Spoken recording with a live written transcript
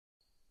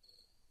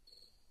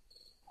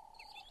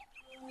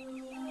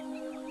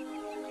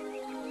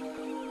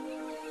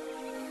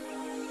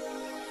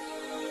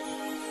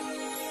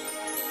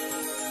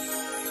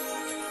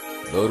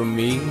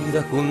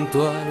Dormida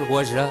junto al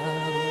Huallaga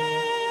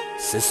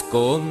se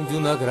esconde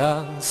una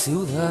gran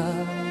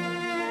ciudad,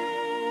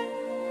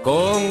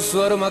 con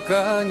su aroma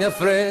caña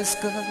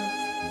fresca,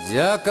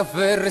 ya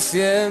café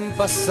recién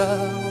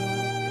pasado.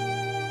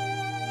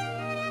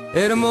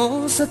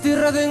 Hermosa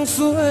tierra de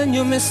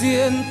ensueño, me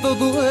siento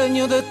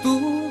dueño de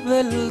tu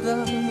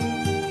beldad.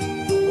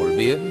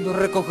 Volviendo a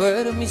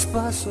recoger mis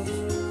pasos,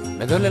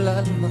 me duele el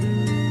alma,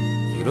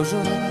 quiero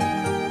llorar.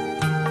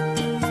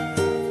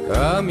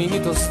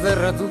 Caminitos de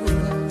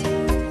herradura,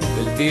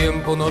 el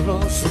tiempo no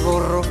los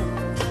borró.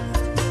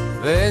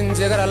 Ven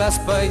llegar a las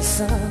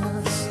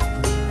paisanas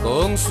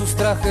con sus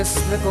trajes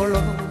de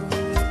color.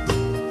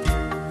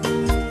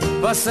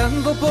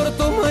 Pasando por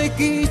Toma y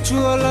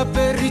Quicho, a la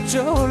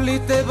Perricholi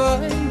te va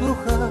a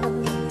embrujar.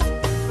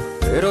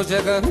 Pero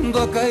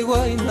llegando a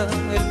Caiguaina,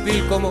 el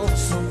Pilco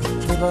Mozo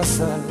te va a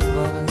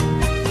salvar.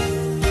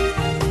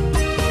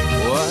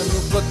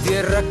 Huánuco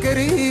tierra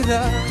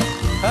querida,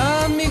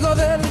 amigo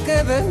del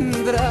que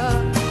vendrá,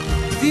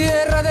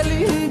 tierra de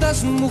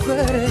lindas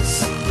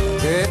mujeres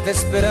que te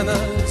esperan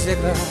al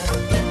llegar.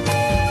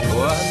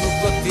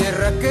 Huánuco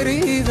tierra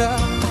querida,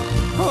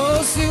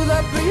 oh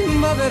ciudad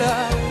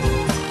primaveral,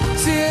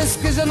 si es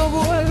que ya no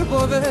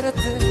vuelvo a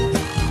verte,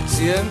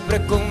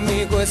 siempre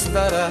conmigo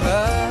estarás.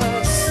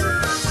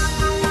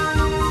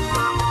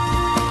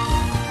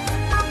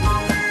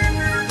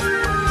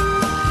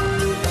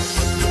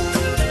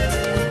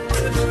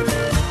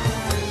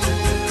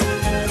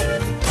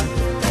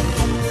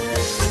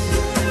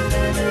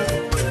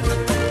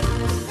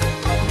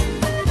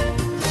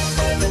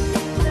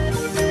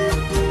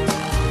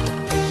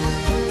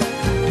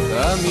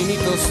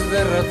 Caminitos de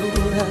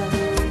herradura,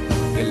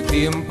 el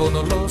tiempo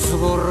no los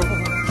borró.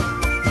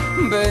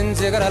 Ven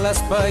llegar a las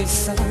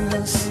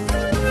paisanas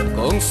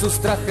con sus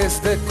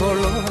trajes de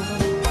color.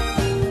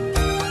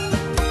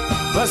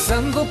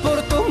 Pasando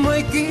por Toma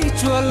y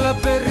Quicho, a la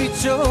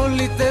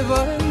Perricholi te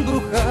va a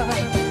embrujar.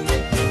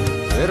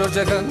 Pero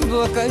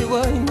llegando a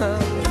Caiguaina,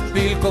 el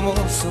Pilco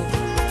Mozo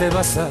te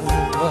va a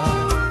salvar.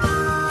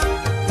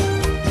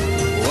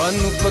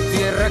 Huánuco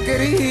tierra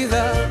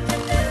querida,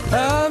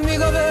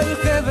 amigo del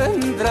que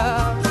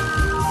vendrá,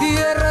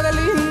 tierra de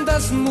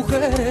lindas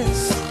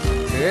mujeres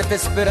que te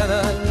esperan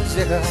al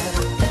llegar.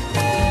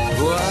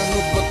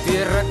 Huánuco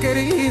tierra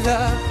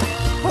querida,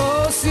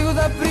 oh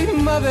ciudad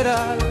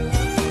primaveral,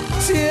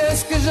 si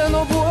es que ya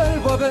no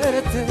vuelvo a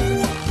verte,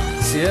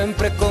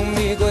 siempre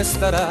conmigo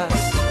estarás.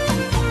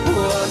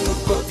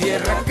 Huánuco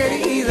tierra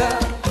querida,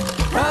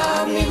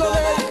 amigo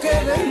del que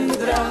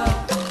vendrá,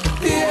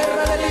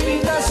 tierra de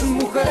lindas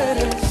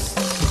mujeres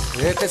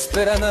que te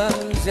esperan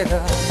al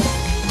llegar.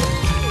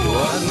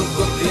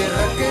 Huánuco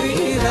tierra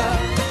querida,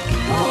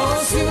 oh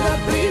ciudad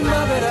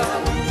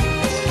primaveral,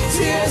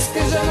 si es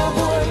que ya no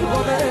vuelvo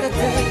a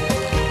verte,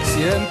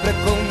 siempre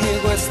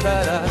conmigo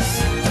estarás.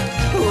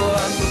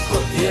 Huánuco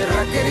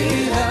tierra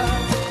querida,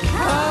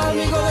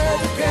 amigo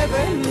del que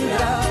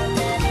vendrá,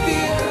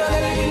 tierra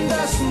de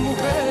lindas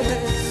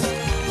mujeres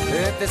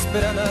que te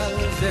esperan al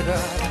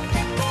llegar.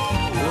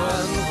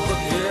 Huánuco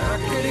tierra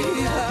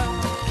querida,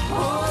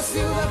 oh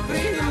ciudad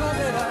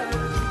primaveral,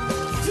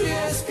 si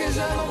es que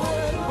ya no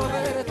vuelvo a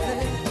verte,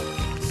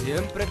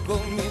 siempre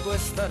conmigo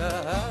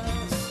estarás.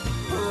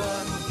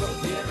 Huánuco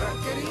tierra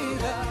querida.